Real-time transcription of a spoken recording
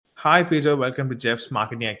Hi, Peter. Welcome to Jeff's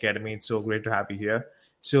Marketing Academy. It's so great to have you here.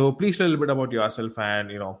 So, please tell a little bit about yourself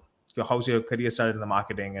and how's your career started in the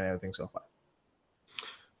marketing and everything so far.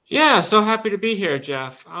 Yeah, so happy to be here,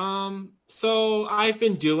 Jeff. So I've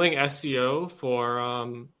been doing SEO for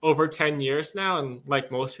over 10 years now, and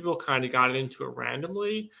like most people, kind of got into it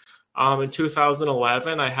randomly. In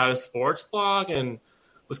 2011, I had a sports blog and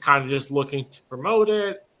was kind of just looking to promote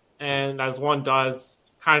it. And as one does,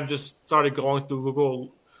 kind of just started going through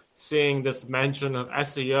Google, seeing this mention of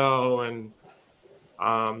SEO and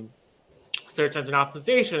um, search engine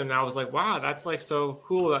optimization, and I was like, wow, that's like so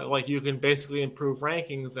cool that like you can basically improve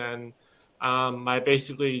rankings. And I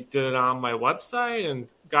basically did it on my website and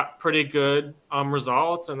got pretty good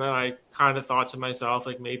results. And then I kind of thought to myself,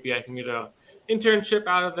 like, maybe I can get a internship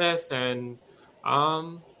out of this. And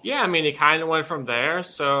yeah, I mean, it kind of went from there.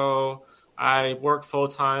 So I work full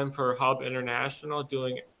time for Hub International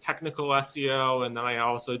doing technical SEO, and then I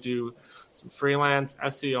also do some freelance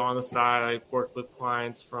SEO on the side. I've worked with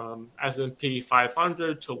clients from S&P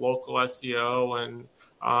 500 to local SEO,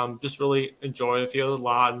 and just really enjoy the field a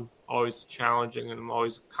lot, and always challenging, and I'm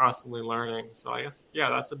always constantly learning. So I guess, yeah,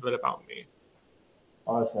 that's a bit about me.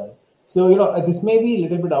 Awesome. So, this may be a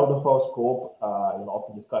little bit out of our scope, of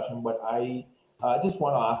the discussion, but I just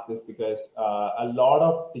want to ask this because a lot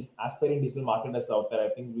of aspiring digital marketers out there, I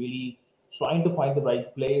think, really trying to find the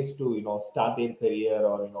right place to, start their career,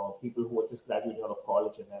 or, people who are just graduating out of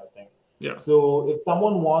college and everything. Yeah. So, if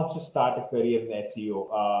someone wants to start a career in SEO,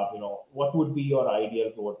 what would be your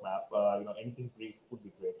ideal roadmap? Anything brief would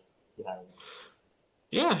be great to have.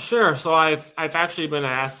 Yeah, sure. So I've actually been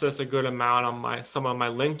asked this a good amount on my some of my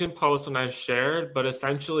LinkedIn posts, and I've shared, but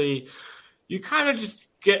essentially you kind of just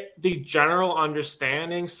get the general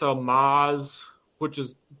understanding. So Moz, which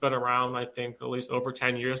has been around, I think, at least over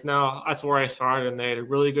 10 years now, that's where I started, and they had a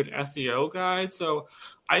really good SEO guide. So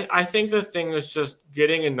I think the thing is just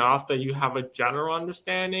getting enough that you have a general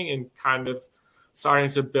understanding and kind of starting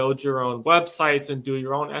to build your own websites and do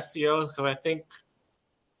your own SEO. Because I think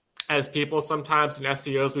as people sometimes in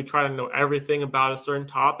SEOs, we try to know everything about a certain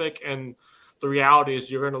topic. And the reality is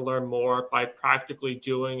you're going to learn more by practically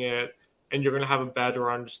doing it, and you're going to have a better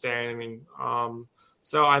understanding.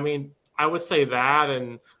 So, I mean, I would say that,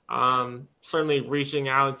 and certainly reaching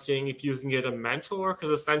out and seeing if you can get a mentor,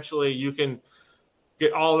 because essentially you can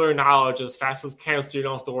get all their knowledge as fast as can, so you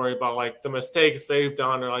don't have to worry about like the mistakes they've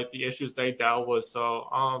done or like the issues they dealt with.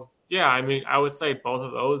 So, yeah, I mean, I would say both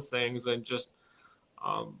of those things, and just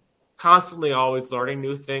um, constantly always learning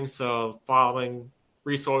new things. So following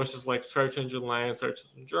resources like Search Engine Land, Search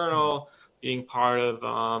Engine Journal, being part of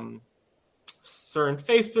certain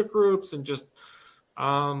Facebook groups, and just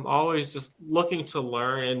always just looking to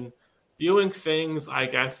learn and viewing things, I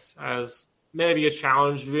guess, as maybe a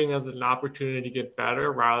challenge, viewing as an opportunity to get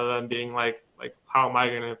better rather than being like how am I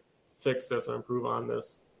going to fix this or improve on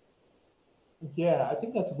this? Yeah, I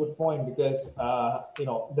think that's a good point because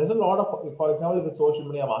there's a lot of, for example, the social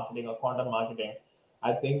media marketing or content marketing.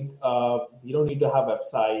 I think we don't need to have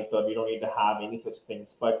website, or we don't need to have any such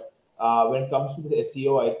things. But when it comes to the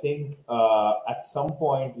SEO, I think at some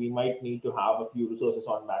point we might need to have a few resources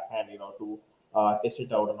on backhand, to test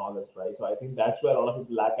it out and all that, right? So I think that's where a lot of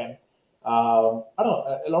people lack. And I don't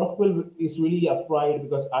know, a lot of people is really afraid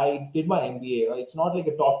because I did my MBA. It's not like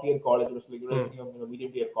a top tier college; it was like Mm,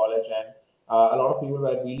 medium tier college, and a lot of people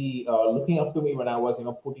were really looking up to me when I was,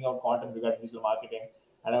 putting out content regarding digital marketing.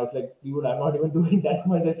 And I was like, dude, I'm not even doing that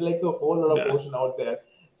much. It's like a whole lot of yeah. ocean out there.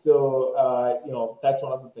 So, that's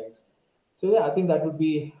one of the things. So yeah, I think that would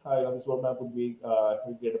be, this roadmap would be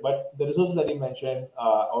great. But the resources that you mentioned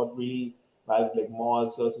are really valid, like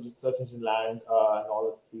Moz, Search Engine Land, and all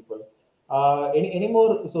of the people. Any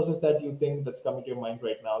more resources that you think that's coming to your mind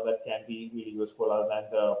right now that can be really useful, other than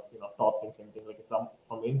the top things, anything like some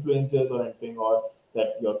from influencers or anything, or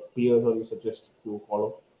that your peers or you suggest to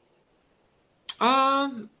follow?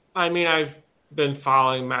 I mean, I've been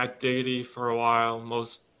following Matt Diggity for a while.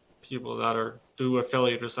 Most people that are do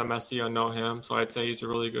affiliate or some SEO know him, so I'd say he's a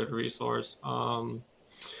really good resource.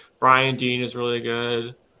 Brian Dean is really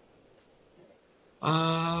good.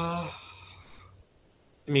 Uh,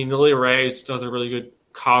 I mean, Lily Reyes does a really good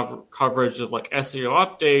coverage of like SEO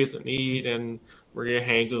updates and need, and Maria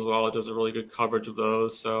Haynes as well does a really good coverage of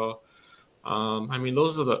those. So, I mean,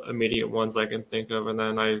 those are the immediate ones I can think of, and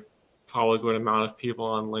then I follow a good amount of people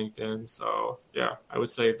on LinkedIn. So, yeah, I would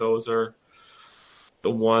say those are the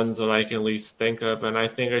ones that I can at least think of. And I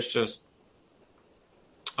think it's just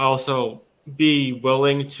also be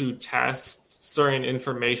willing to test certain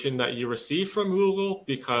information that you receive from Google,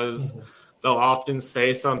 because Mhm. they'll often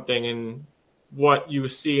say something and what you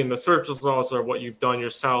see in the search results or what you've done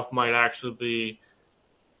yourself might actually be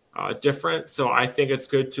different. So I think it's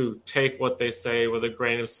good to take what they say with a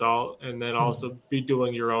grain of salt and then also be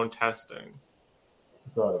doing your own testing.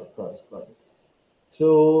 Got it. Got it. Got it.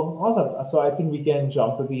 So awesome. So I think we can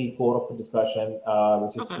jump to the core of the discussion,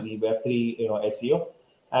 which is Okay. the Web3, SEO.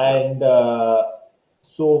 Yeah. And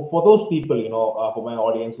so for those people, for my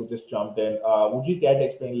audience who just jumped in, would you care to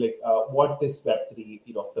explain like what is Web3?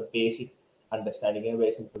 The basic understanding in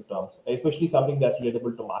very simple terms, especially something that's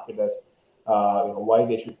relatable to marketers. Why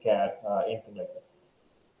they should care, anything like that.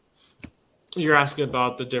 You're asking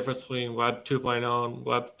about the difference between Web 2.0 and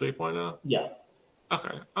Web 3.0? Yeah.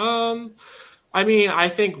 Okay. I mean, I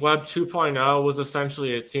think Web 2.0 was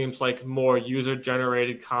essentially, it seems like more user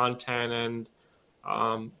generated content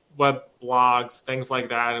and web blogs, things like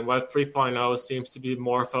that. And Web 3.0 seems to be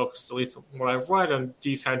more focused, at least what I've read, on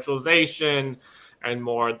decentralization and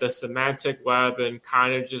more the semantic web and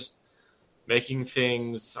kind of just making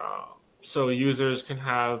things so users can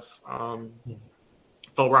have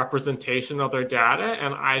full representation of their data.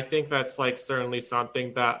 And I think that's like certainly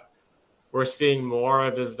something that we're seeing more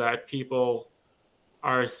of, is that people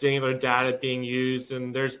are seeing their data being used.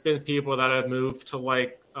 And there's been people that have moved to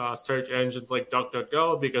like search engines like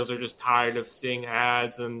DuckDuckGo because they're just tired of seeing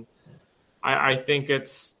ads. And I think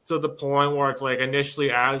it's to the point where it's like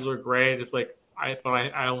initially ads were great. It's like,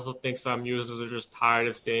 I also think some users are just tired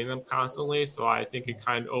of seeing them constantly. So I think it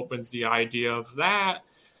kind of opens the idea of that.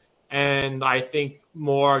 And I think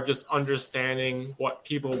more just understanding what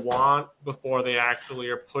people want before they actually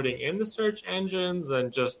are putting in the search engines.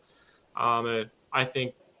 And just I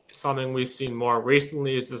think something we've seen more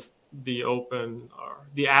recently is just the open or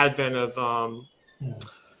the advent of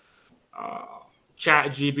chat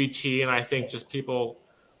GBT. And I think just people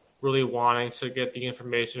really wanting to get the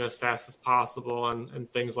information as fast as possible and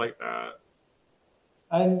things like that.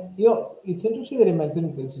 And it's interesting that you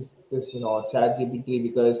mentioned this Chat GPT,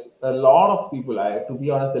 because a lot of people, to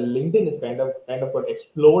be honest, the LinkedIn is kind of got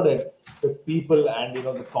exploded with people, and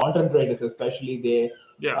the content writers especially. They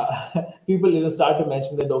Yeah. people start to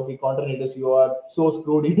mention that, okay, content writers, you are so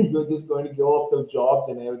screwed. You're just going to go off the jobs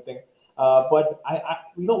and everything. But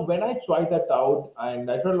when I tried that out,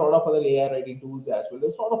 and I tried a lot of other AI writing tools as well,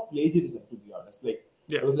 there's a lot of plagiarism, to be honest. Like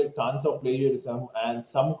Yeah. there was like tons of plagiarism, and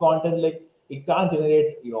some content, like, it can't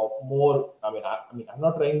generate more. I mean, I'm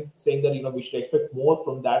not saying that we should expect more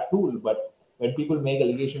from that tool, but when people make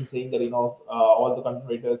allegations saying that all the content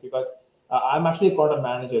writers, because I'm actually a content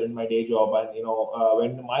manager in my day job, and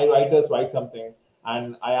when my writers write something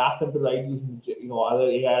and I ask them to write using other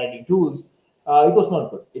AI writing tools, it was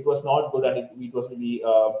not good. It was not good, and it was really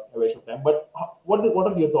a waste of time. But what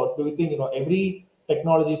are your thoughts? Do you think every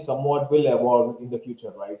technology somewhat will evolve in the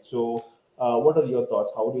future, right? So what are your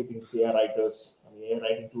thoughts? How do you think AI writers, AI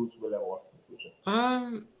writing tools will evolve in the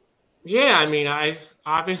future? Yeah, I mean, I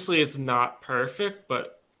obviously it's not perfect,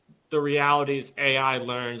 but the reality is AI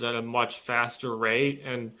learns at a much faster rate,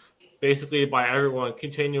 and basically by everyone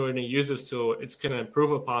continuing to use this tool, it's going to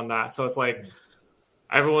improve upon that. So it's like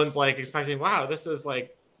everyone's like expecting, wow, this is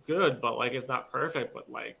like good, but like it's not perfect. But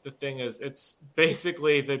like the thing is, it's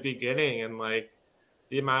basically the beginning, and like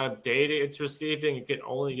the amount of data it's receiving, it can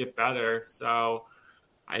only get better. So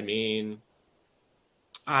I mean,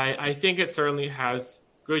 I think it certainly has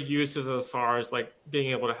good uses as far as like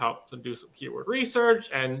being able to help to do some keyword research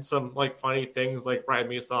and some like funny things like write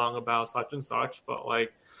me a song about such and such. But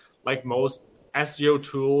like most SEO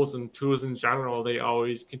tools and tools in general, they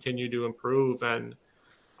always continue to improve. And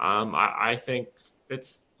I think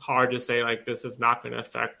it's hard to say like this is not going to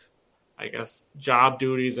affect, I guess, job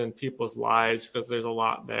duties and people's lives, because there's a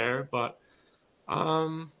lot there. But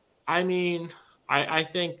I mean, I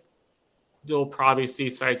think you'll probably see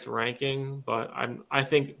sites ranking, but I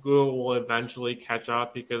think Google will eventually catch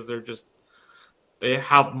up because they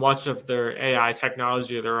have much of their AI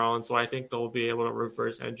technology of their own. So I think they'll be able to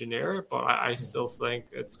reverse engineer it. But I still think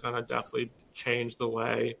it's gonna definitely change the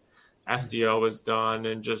way SEO is done,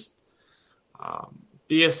 and just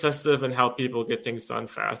be assistive and help people get things done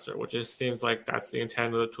faster, which just seems like that's the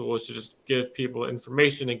intent of the tool, is to just give people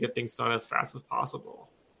information and get things done as fast as possible.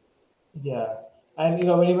 Yeah, and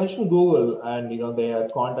when you mentioned Google and their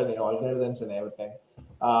content, algorithms and everything,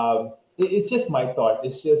 it's just my thought.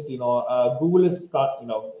 It's just Google is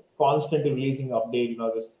constantly releasing update.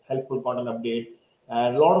 This helpful content update,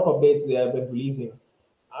 and a lot of updates they have been releasing.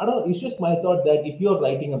 I don't. It's just my thought that if you're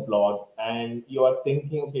writing a blog and you are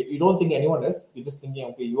thinking, okay, you don't think anyone else. You're just thinking,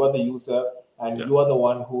 okay, you are the user and Yeah. you are the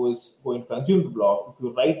one who is going to consume the blog. If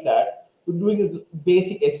you write that, you're doing a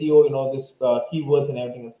basic SEO, this keywords and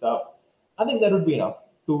everything and stuff. I think that would be enough.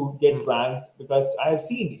 to get ranked, because I have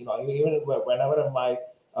seen, even whenever my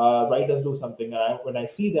writers do something, and when I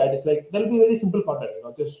see that, it's like there'll be very simple content,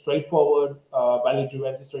 just straightforward, value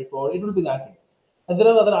driven, just straightforward. It will be lacking. And there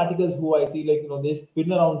are other articles who I see, like, they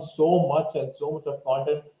spin around so much and so much of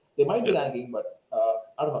content. They might be Yeah. ranking, but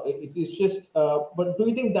I don't know. It's just. But do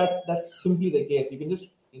you think that's simply the case? You can just,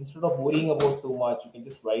 instead of worrying about too much, you can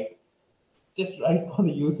just write for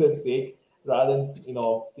the user's sake, rather than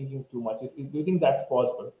thinking too much. Do you think that's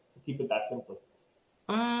possible to keep it that simple?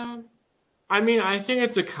 Um, I mean, I think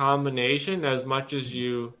it's a combination. As much as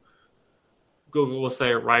Google will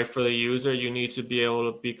say right for the user, you need to be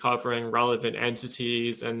able to be covering relevant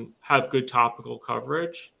entities and have good topical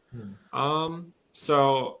coverage.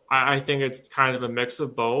 So I think it's kind of a mix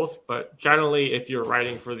of both. But generally, if you're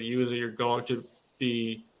writing for the user, you're going to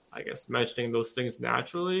be, I guess, mentioning those things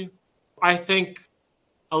naturally. I think,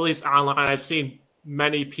 at least online, I've seen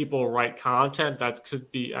many people write content that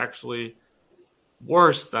could be actually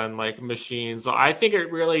worse than like machines. So I think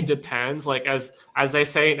it really depends. Like as they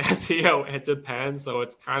say in SEO, it depends. So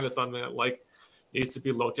it's kind of something that like needs to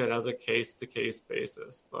be looked at as a case to case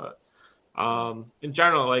basis. But in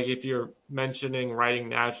general, like if you're mentioning writing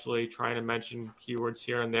naturally, trying to mention keywords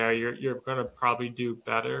here and there, you're gonna probably do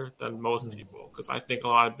better than most people, because I think a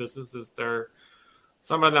lot of businesses,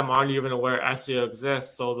 some of them aren't even aware SEO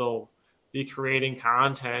exists, so they'll be creating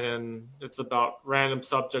content and it's about random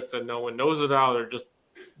subjects that no one knows about, or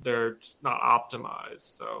they're just not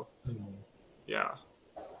optimized. So yeah.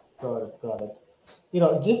 Got it. Got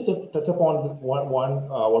it. Just to touch upon one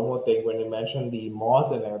more thing, when you mentioned the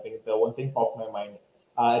Moz and everything, the one thing popped in my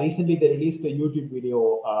mind. Recently, they released a YouTube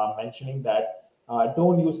video mentioning that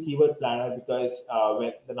don't use keyword planner, because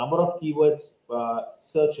when the number of keywords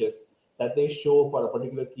searches that they show for a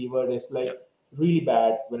particular keyword is like Yep. really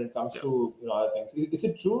bad when it comes Yep. to other things. Is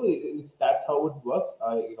it true? Is that's how it works?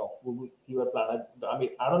 Google keyword planner. I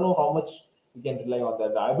mean, I don't know how much we can rely on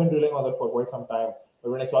that. I've been relying on that for quite some time.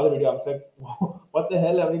 But when I saw the video, I was like, wow, what the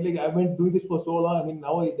hell? I mean, like, I've been doing this for so long. I mean,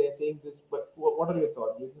 now they're saying this, but what are your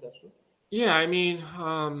thoughts? Do you think that's true? Yeah, I mean,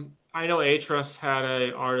 I know Ahrefs had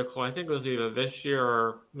an article, I think it was either this year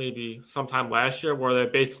or maybe sometime last year, where they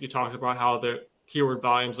basically talked about how the keyword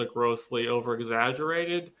volumes are grossly over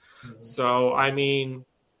exaggerated. So, I mean,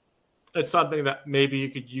 it's something that maybe you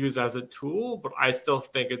could use as a tool, but I still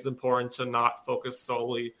think it's important to not focus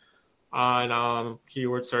solely on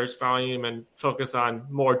keyword search volume and focus on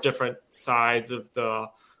more different sides of the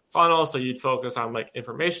funnel. So you'd focus on like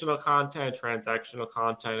informational content, transactional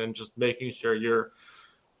content, and just making sure you're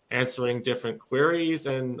answering different queries.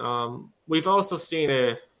 And we've also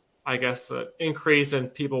seen I guess, an increase in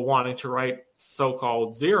people wanting to write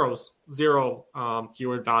so-called zero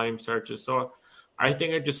keyword volume searches. So I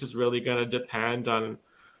think it just is really going to depend on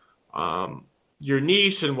your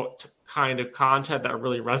niche and what kind of content that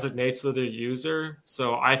really resonates with the user.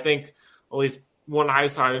 So I think, at least when I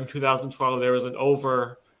started in 2012, there was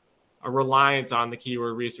a reliance on the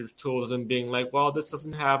keyword research tools and being like, well, this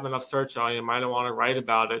doesn't have enough search volume, I don't want to write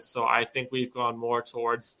about it. So I think we've gone more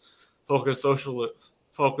towards focus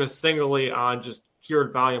singly on just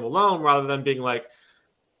keyword volume alone, rather than being like,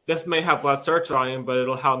 this may have less search volume, but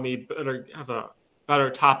it'll help me have a better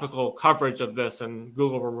topical coverage of this, and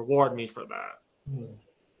Google will reward me for that.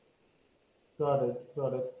 Got it.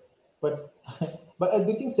 Got it. But but I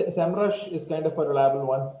do think SEMrush is kind of a reliable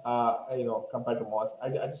one, compared to Moz.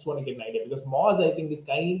 I just want to get an idea, because Moz, I think, is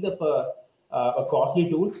kind of a costly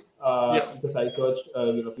tool, Yeah. because I searched,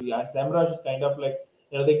 and SEMrush is kind of like,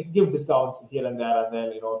 they give discounts here and there, and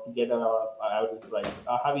then, to get an average price.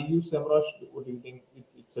 Have you used SEMrush? What do you think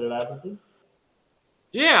it's a reliable tool?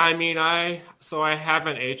 Yeah, I mean, I have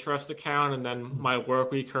an Ahrefs account, and then my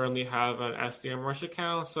work, we currently have an SEMrush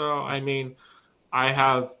account. So I mean, I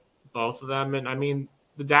have both of them, and I mean,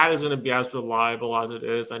 the data is going to be as reliable as it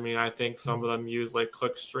is. I mean, I think some of them use like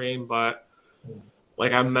Clickstream, but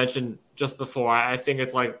like I mentioned just before, I think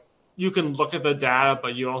it's like you can look at the data,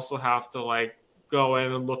 but you also have to like go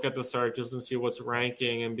in and look at the searches and see what's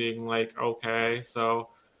ranking and being like, okay. So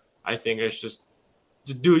I think it's just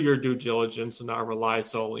to do your due diligence and not rely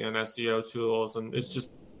solely on SEO tools, and it's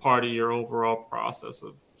just part of your overall process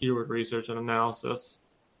of keyword research and analysis.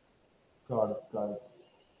 Got it. Got it.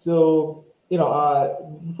 So,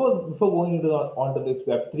 before going onto this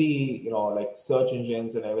Web3, like search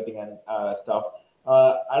engines and everything and stuff,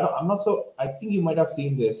 I'm not so. I think you might have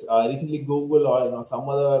seen this recently. Google, or some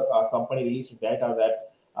other company released data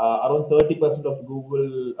that around 30% of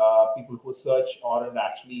Google people who search aren't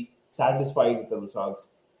actually satisfied with the results.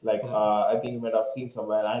 Like, I think you might have seen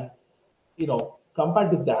somewhere, and compared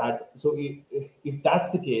to that, so if that's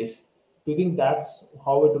the case, Do you think that's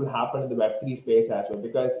how it will happen in the Web3 space as well?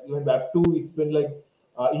 Because even Web2, it's been like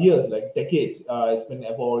years, like decades, it's been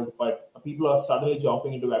evolved, but people are suddenly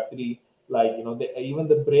jumping into Web3. Like, even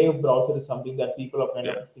the Brave browser is something that people are kind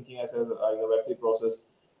Yeah. of thinking as a Web3 process.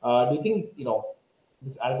 Do you think,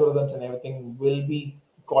 these algorithms and everything will be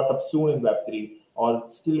caught up soon in Web3, or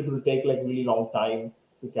still it will take like really long time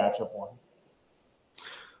to catch up on?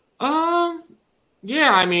 Um,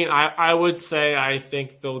 yeah, I mean, I would say I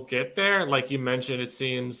think they'll get there. Like you mentioned, it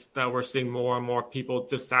seems that we're seeing more and more people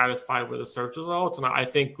dissatisfied with the search results. And I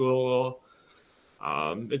think Google,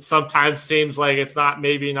 it sometimes seems like it's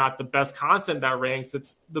maybe not the best content that ranks,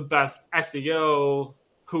 it's the best SEO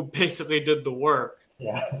who basically did the work.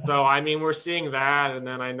 Yeah. So, I mean, we're seeing that. And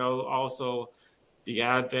then I know also the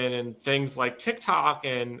advent and things like TikTok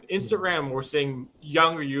and Instagram, we're seeing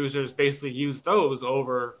younger users basically use those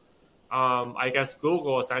over, I guess,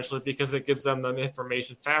 Google, essentially, because it gives them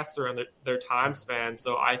information faster and their time span.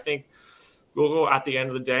 So I think Google, at the end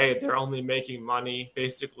of the day, they're only making money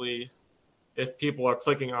basically if people are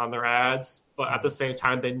clicking on their ads, but at the same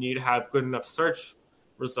time, they need to have good enough search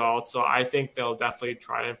results. So I think they'll definitely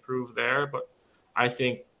try to improve there. But I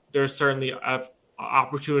think there's certainly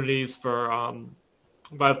opportunities for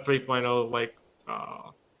Web 3.0, like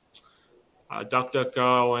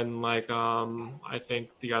DuckDuckGo, and like I think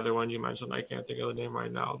the other one you mentioned, I can't think of the name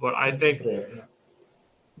right now. But I think Brave, yeah.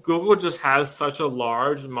 Google just has such a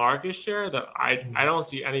large market share that I don't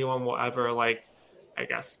see anyone will ever, like, I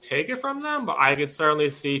guess, take it from them. But I could certainly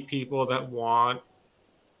see people that want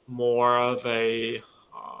more of a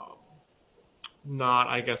not,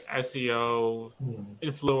 I guess, SEO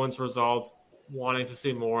influence results, wanting to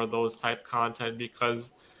see more of those type content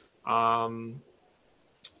because,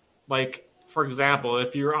 like, for example,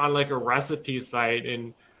 if you're on like a recipe site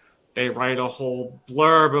and they write a whole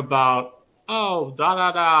blurb about, oh, da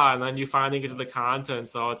da da, and then you finally get to the content.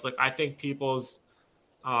 So it's like, I think people's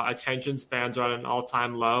attention spans are at an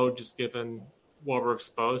all-time low, just given what we're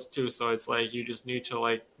exposed to. So it's like you just need to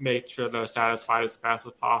like make sure they're satisfied as fast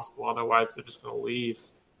as possible. Otherwise, they're just going to leave.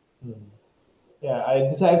 Yeah,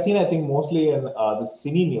 I've seen, I think, mostly in the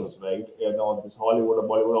cine news, right? This Hollywood or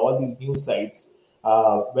Bollywood, all these news sites.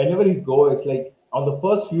 Whenever you go, it's like on the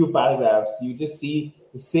first few paragraphs, you just see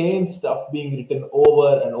the same stuff being written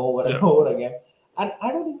over and over and Yeah. over again. And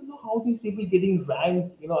I don't even know how these people getting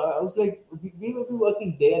ranked. I was like, we will be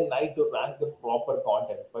working day and night to rank the proper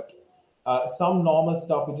content, but some normal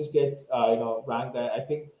stuff which just gets ranked. I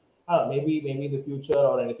think maybe in the future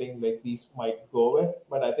or anything like these might go away.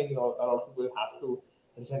 But I think a lot of people have to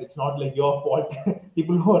understand it's not like your fault.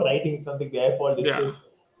 People who are writing something their fault. It's Yeah. just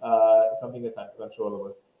something that's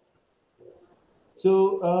uncontrollable.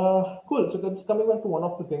 So cool. So that's coming back to one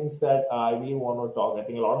of the things that I really want to talk. I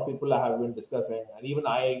think a lot of people have been discussing, and even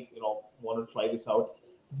I, want to try this out.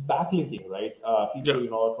 It's backlinking, right? Yeah.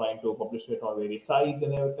 People, are trying to publish it on various sites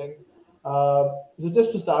and everything. So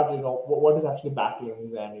just to start, what is actually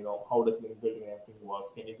backlinks, and how does link building and everything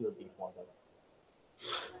works? Can you give a brief on that?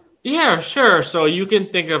 Yeah, sure. So you can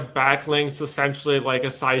think of backlinks essentially like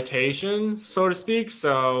a citation, so to speak.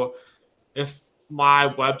 So if my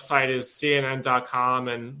website is CNN.com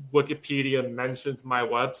and Wikipedia mentions my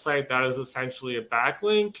website, that is essentially a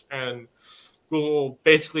backlink. And Google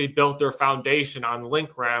basically built their foundation on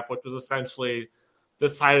link graph, which was essentially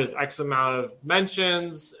this site has X amount of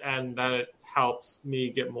mentions, and then it helps me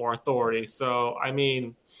get more authority. So, I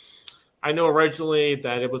mean, I know originally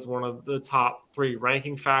that it was one of the top 3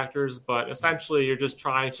 ranking factors, but essentially you're just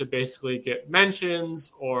trying to basically get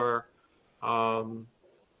mentions or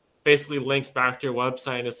basically links back to your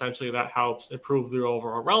website, and essentially that helps improve your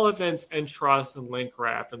overall relevance and trust and link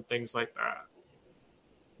graph and things like that.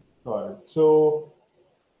 Got it. So,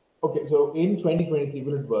 okay, so in 2023,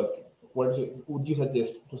 will it work? Would you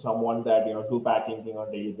suggest to someone that do backlinking on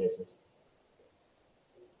a daily basis?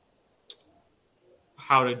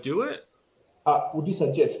 How to do it? Would you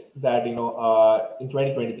suggest that in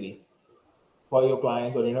 2023 for your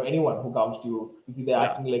clients or anyone who comes to you, if they're Yeah.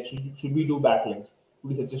 asking like should we do backlinks?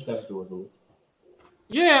 Would you suggest them to do it?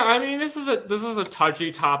 Yeah, I mean, this is a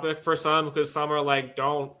touchy topic for some because some are like,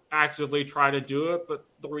 don't actively try to do it, but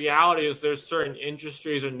the reality is there's certain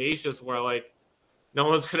industries or niches where like no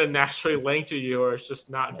one's gonna naturally link to you, or it's just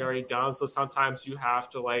not very done. So sometimes you have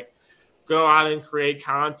to like go out and create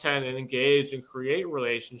content and engage and create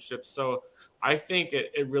relationships. So I think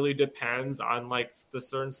it really depends on like the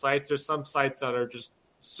certain sites. There's some sites that are just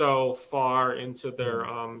so far into their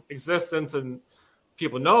existence and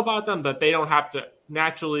people know about them that they don't have to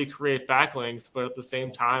naturally create backlinks. But at the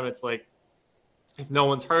same time, it's like if no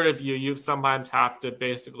one's heard of you, you sometimes have to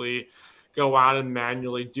basically go out and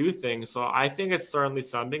manually do things. So I think it's certainly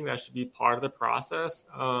something that should be part of the process.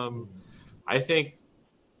 I think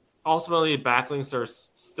ultimately backlinks are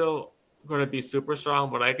still going to be super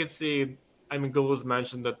strong, but I could see, I mean, Google's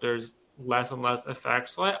mentioned that there's less and less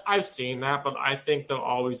effects. So I've seen that, but I think there'll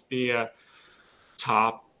always be a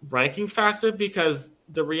top ranking factor because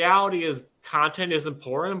the reality is content is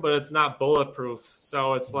important, but it's not bulletproof.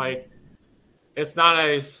 So it's like, it's not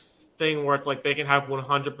a thing where it's like they can have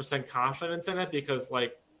 100% confidence in it because,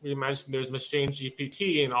 like we mentioned, there's Machine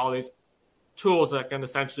GPT and all these tools that can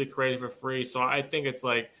essentially create it for free. So I think it's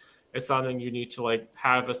like, it's something you need to like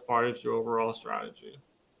have as part of your overall strategy.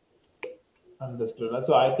 Understood.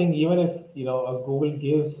 So I think even if Google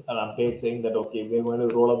gives an update saying that okay, we're going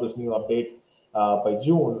to roll out this new update by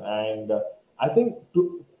June, and I think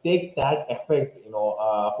to take that effect,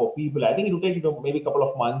 for people, I think it will take maybe a couple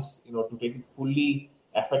of months, to take it fully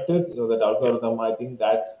effective. That Yeah. algorithm. I think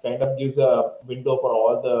that's kind of gives a window for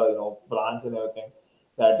all the brands and everything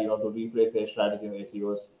that to replace their strategy and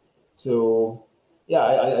SEOs. So yeah,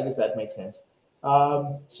 I guess that makes sense.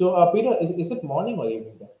 So Peter, is it morning or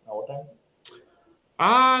evening there? What time?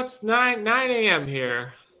 It's 9 a.m.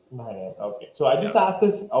 here. Man, okay. So I Yeah. just asked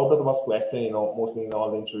this out of the box question, mostly in all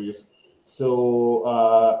the interviews. So,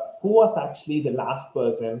 who was actually the last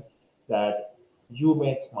person that you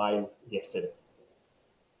made smile yesterday?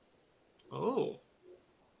 Oh.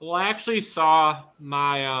 Well, I actually saw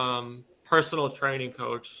my personal training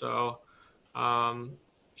coach, so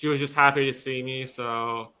she was just happy to see me.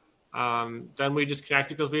 So then we just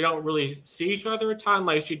connected because we don't really see each other a ton.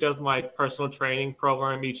 Like she does my personal training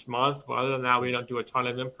program each month, but other than that, we don't do a ton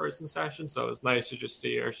of in-person sessions. So it's nice to just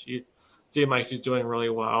see her. She seemed like she's doing really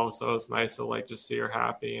well, so it's nice to like just see her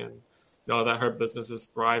happy and know that her business is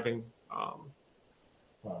thriving.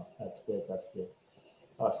 Wow, that's great. That's great.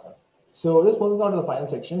 Awesome. So just moving on to the final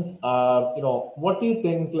section. What do you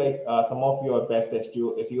think like some of your best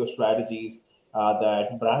SEO strategies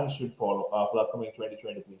that brands should follow for the upcoming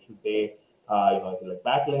 2023? Should they, is it like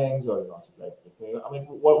backlinks or is it like, I mean,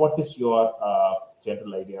 what is your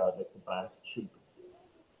general idea like the brands should do?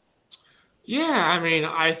 Yeah, I mean,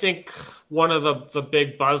 I think one of the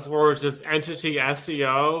big buzzwords is entity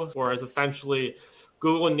SEO, whereas essentially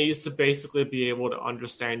Google needs to basically be able to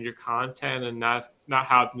understand your content and not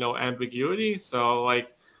have no ambiguity. So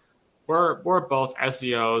like we're both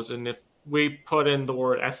SEOs, and if we put in the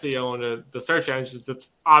word SEO into the search engines,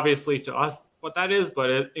 it's obviously to us what that is,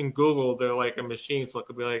 but in Google they're like a machine, so it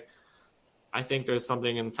could be like I think there's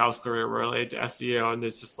something in South Korea related to SEO, and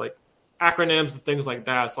there's just like acronyms and things like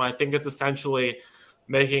that. So I think it's essentially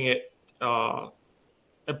making it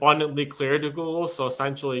abundantly clear to Google. So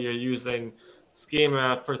essentially, you're using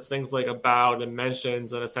schema for things like about and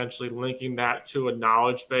mentions, and essentially linking that to a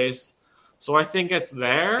knowledge base. So I think it's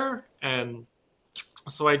there, and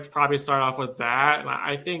so I'd probably start off with that. And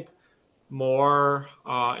I think more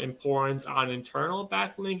importance on internal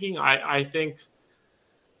backlinking. I think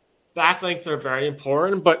backlinks are very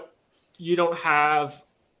important, but you don't have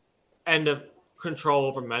end of control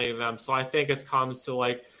over many of them. So I think it comes to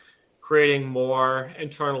like creating more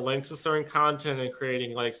internal links to certain content and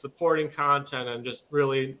creating like supporting content and just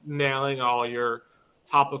really nailing all your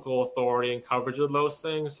topical authority and coverage of those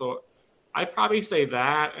things. So I'd probably say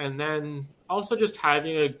that. And then also just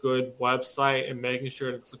having a good website and making sure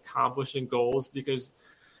it's accomplishing goals because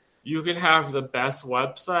you can have the best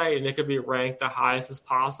website and it could be ranked the highest as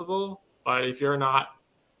possible. But if you're not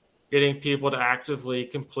getting people to actively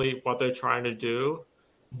complete what they're trying to do,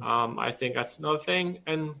 I think that's another thing.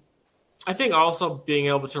 And I think also being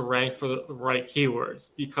able to rank for the right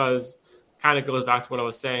keywords because kind of goes back to what I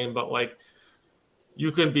was saying, but like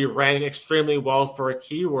you can be ranked extremely well for a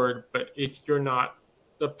keyword, but if you're not,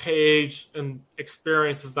 the page and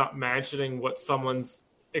experience is not matching what someone's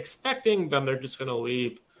expecting, then they're just going to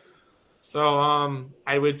leave. So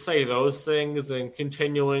I would say those things and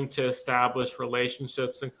continuing to establish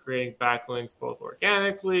relationships and creating backlinks both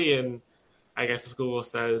organically and I guess as Google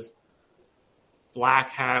says,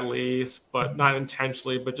 black hat leads, but not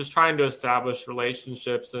intentionally, but just trying to establish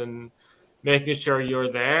relationships and making sure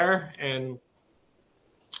you're there. And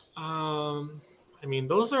I mean,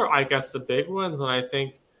 those are, I guess, the big ones. And I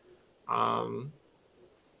think um,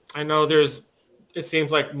 I know it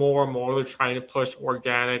seems like more and more they're trying to push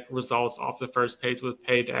organic results off the first page with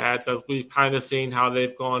paid ads, as we've kind of seen how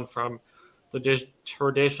they've gone from the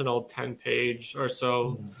traditional 10 page or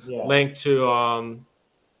so Yeah. link to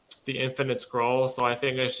the infinite scroll. So I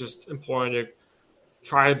think it's just important to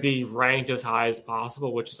try to be ranked as high as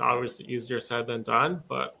possible, which is obviously easier said than done.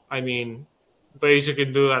 But I mean, ways you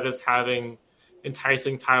can do that is having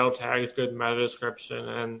enticing title tags, good meta description,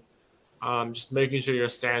 and just making sure you're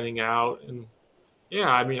standing out. And yeah,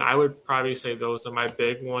 I mean, I would probably say those are my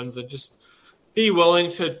big ones, and just be willing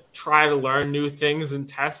to try to learn new things and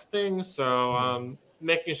test things. So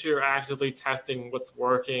making sure you're actively testing what's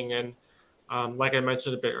working, and like I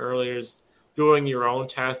mentioned a bit earlier, is doing your own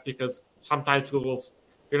test, because sometimes Google's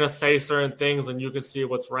going to say certain things and you can see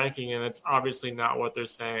what's ranking, and it's obviously not what they're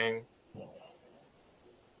saying.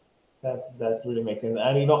 That's really making sense.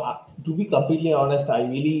 And to be completely honest, I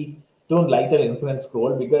really don't like that infinite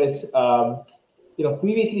scroll because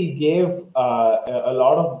previously it gave a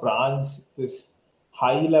lot of brands this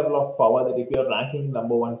high level of power that if you're ranking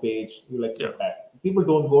number one page, you're like the Yeah. best. People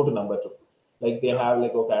don't go to number two. Like they Yeah. have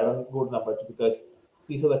like, okay, I don't go to number two because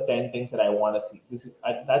these are the 10 things that I want to see.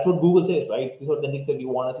 That's what Google says, right? These are the 10 things that you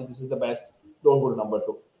want to see. This is the best. Don't go to number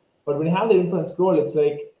two. But when you have the infinite scroll, it's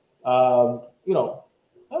like, I don't know,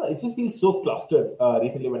 it just feels so clustered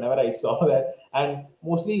recently whenever I saw that. And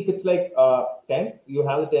mostly if it's like 10, you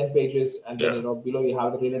have the 10 pages and then, Yeah. below you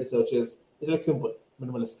have the related searches. It's like simple,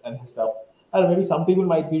 minimalist and stuff. I don't know, maybe some people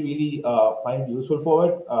might be really find it useful for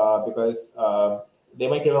it because they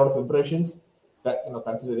might get a lot of impressions,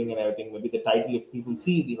 considering and everything. Maybe the title, if people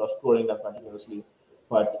see, scrolling down continuously.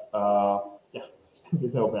 But yeah,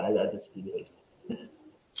 I just really hate it.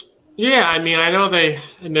 Yeah, I mean, I know they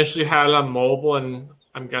initially had it on mobile, and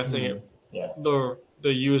I'm guessing Yeah.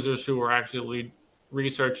 the users who were actually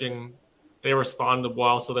researching, they responded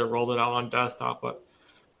well, so they rolled it out on desktop. But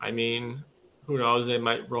I mean, who knows? They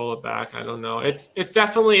might roll it back. I don't know. It's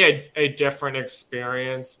definitely a different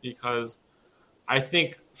experience, because I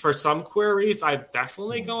think for some queries, I've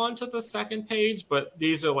definitely gone to the second page, but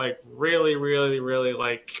these are like really, really, really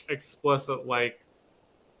like explicit like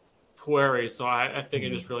queries. So I think it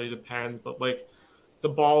just really depends. But like the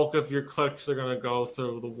bulk of your clicks are going to go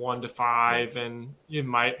through the 1 to 5, and you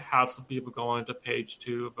might have some people going to page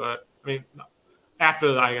 2. But I mean,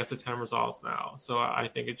 after I guess the 10 results now. So I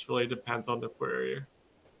think it really depends on the query.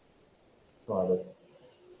 Got it.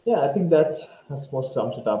 Yeah, I think that's most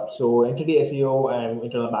sums it up. So entity SEO and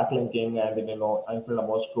internal backlinking and then internal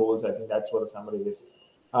most scrolls. I think that's what the summary is.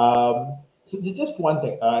 So just one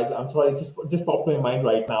thing. I'm sorry, it just popped in my mind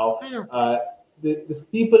right now. Yeah. These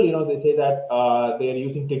people, they say that they are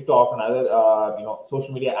using TikTok and other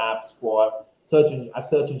social media apps for search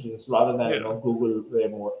engines rather than Yeah. Google way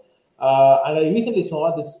more. And I recently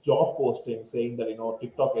saw this job posting saying that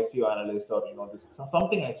TikTok SEO analyst or this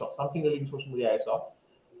something I saw something related to social media I saw.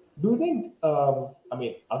 Do you think, I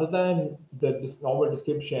mean, other than this normal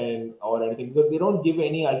description or anything, because they don't give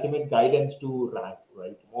any ultimate guidance to rank,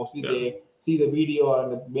 right? Mostly Yeah. they see the video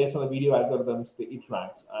and based on the video algorithms, it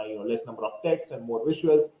ranks. Less number of text and more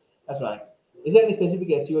visuals, that's rank. Is there any specific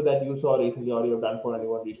SEO that you saw recently or you've done for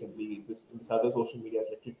anyone recently in this other social medias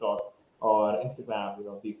like TikTok or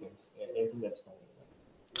Instagram, these things? Anything that's coming?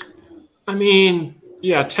 I mean,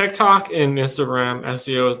 yeah, TikTok and Instagram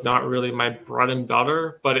SEO is not really my bread and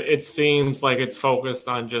butter, but it seems like it's focused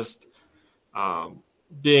on just um,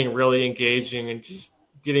 being really engaging and just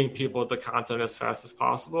getting people the content as fast as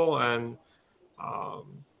possible. And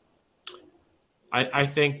um, I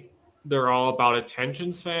think they're all about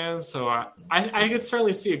attention spans. So I could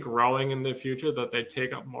certainly see it growing in the future that they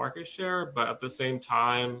take up market share, but at the same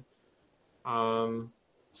time, um,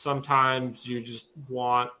 sometimes you just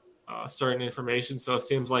want certain information. So it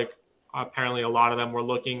seems like apparently a lot of them were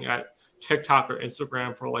looking at TikTok or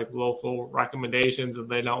Instagram for like local recommendations, and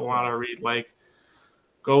they don't want to read like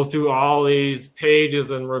go through all these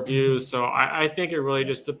pages and reviews. So I think it really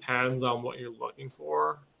just depends on what you're looking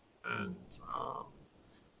for. And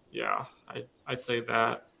yeah, I'd say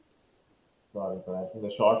that. Got it. I think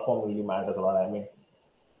the short form really matters a lot. I mean,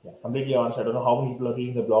 yeah, completely honest. I don't know how many people are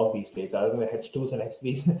reading the blog these days. Other than the H2s and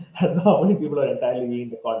H3s, I don't know how many people are entirely reading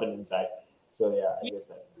the content inside. So yeah, I guess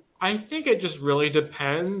that. I think it just really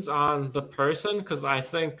depends on the person, because I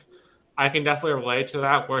think I can definitely relate to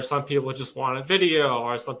that, where some people just want a video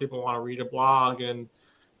or some people want to read a blog. And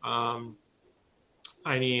um,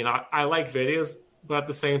 I mean, I like videos, but at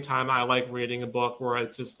the same time, I like reading a book where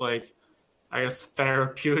it's just like, I guess,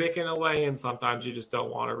 therapeutic in a way. And sometimes you just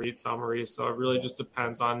don't want to read summaries. So it really just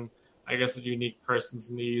depends on, I guess, a unique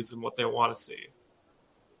person's needs and what they want to see.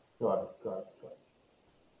 Got it.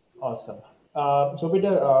 Awesome. So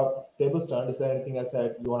Peter, table's turn. Is there anything else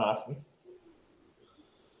that you want to ask me?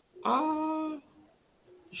 Uh,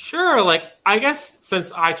 Sure. Like, I guess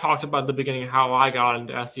since I talked about at the beginning how I got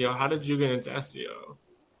into SEO, how did you get into SEO?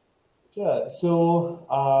 Sure. So,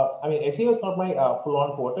 I mean, SEO is not my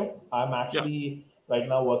full-on forte. I'm Yeah. actually right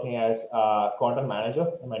now working as a content manager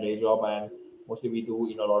in my day job, and mostly we do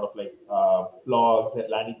a lot of like blogs,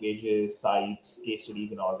 landing pages, sites, case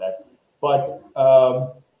studies, and all that. But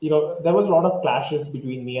there was a lot of clashes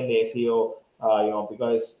between me and the SEO.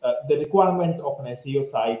 Because the requirement of an SEO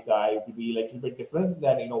site guy would be like a little bit different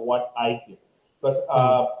than what I give. Because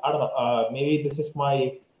I don't know, maybe this is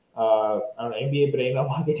my I don't know, MBA brain or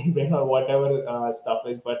marketing brain or whatever stuff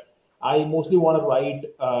is, but I mostly want to write.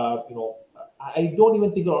 I don't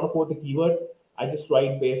even think a lot about the keyword. I just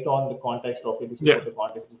write based on the context. Okay, this is Yeah. what the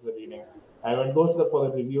context is for the reading. And when it goes for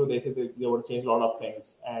the review, they say they would change a lot of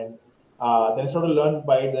things, and then I sort of learn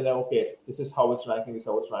by it. Then okay, this is how it's ranking. This is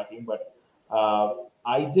how it's ranking. But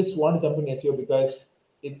I just want to jump in SEO because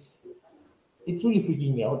it's it's really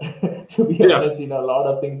freaking me out. To be Yeah. honest, a lot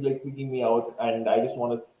of things like freaking me out, and I just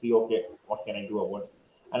want to see, okay, what can I do about it?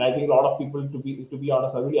 And I think a lot of people, to be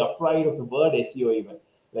honest, are really afraid of the word SEO even.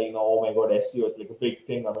 Like, oh my god, SEO, it's like a big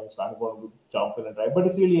thing. I mean, so I'm going to jump in and try, but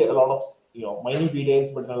it's really a lot of minute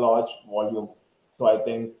details, but in a large volume. So I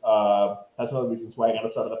think that's one of the reasons why I kind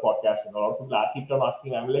of started the podcast. And a lot of people keep on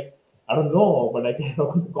asking. I'm like, I don't know, but I can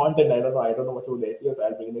about the content. I don't know. I don't know much about the SEO, so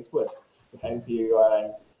I'll bring in experts. Hence here you are,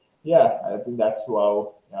 and yeah, I think that's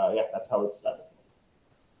how that's how it started.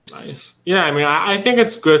 Nice. Yeah, I mean, I think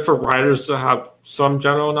it's good for writers to have some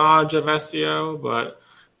general knowledge of SEO, but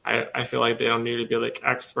I feel like they don't need to be like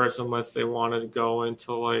experts unless they want to go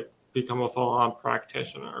into like become a full-on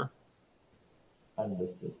practitioner.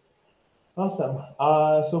 Understood. Awesome.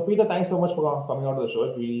 So Peter, thanks so much for coming on to the show.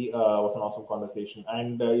 It really was an awesome conversation.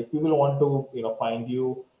 And if people want to find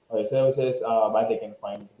you or your services, where they can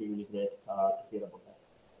find, it'd be really great to hear about that.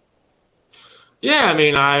 Yeah, I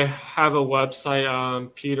mean, I have a website,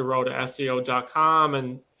 peterrota.seo.com,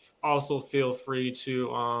 and also feel free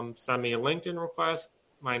to send me a LinkedIn request.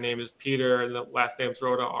 My name is Peter, and the last name is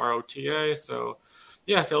Rota, Rota. So,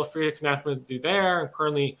 yeah, feel free to connect with me there. I'm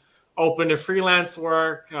currently open to freelance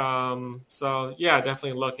work. So, yeah,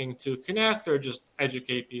 definitely looking to connect or just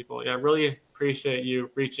educate people. Yeah, really appreciate you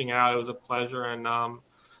reaching out. It was a pleasure. And,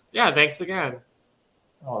 yeah, thanks again.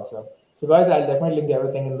 Awesome. So guys, I'll definitely link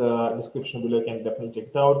everything in the description below. You can definitely check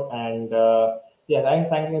it out. And yeah,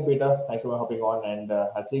 thanks again, Peter. Thanks for hopping on, and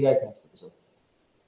I'll see you guys next episode.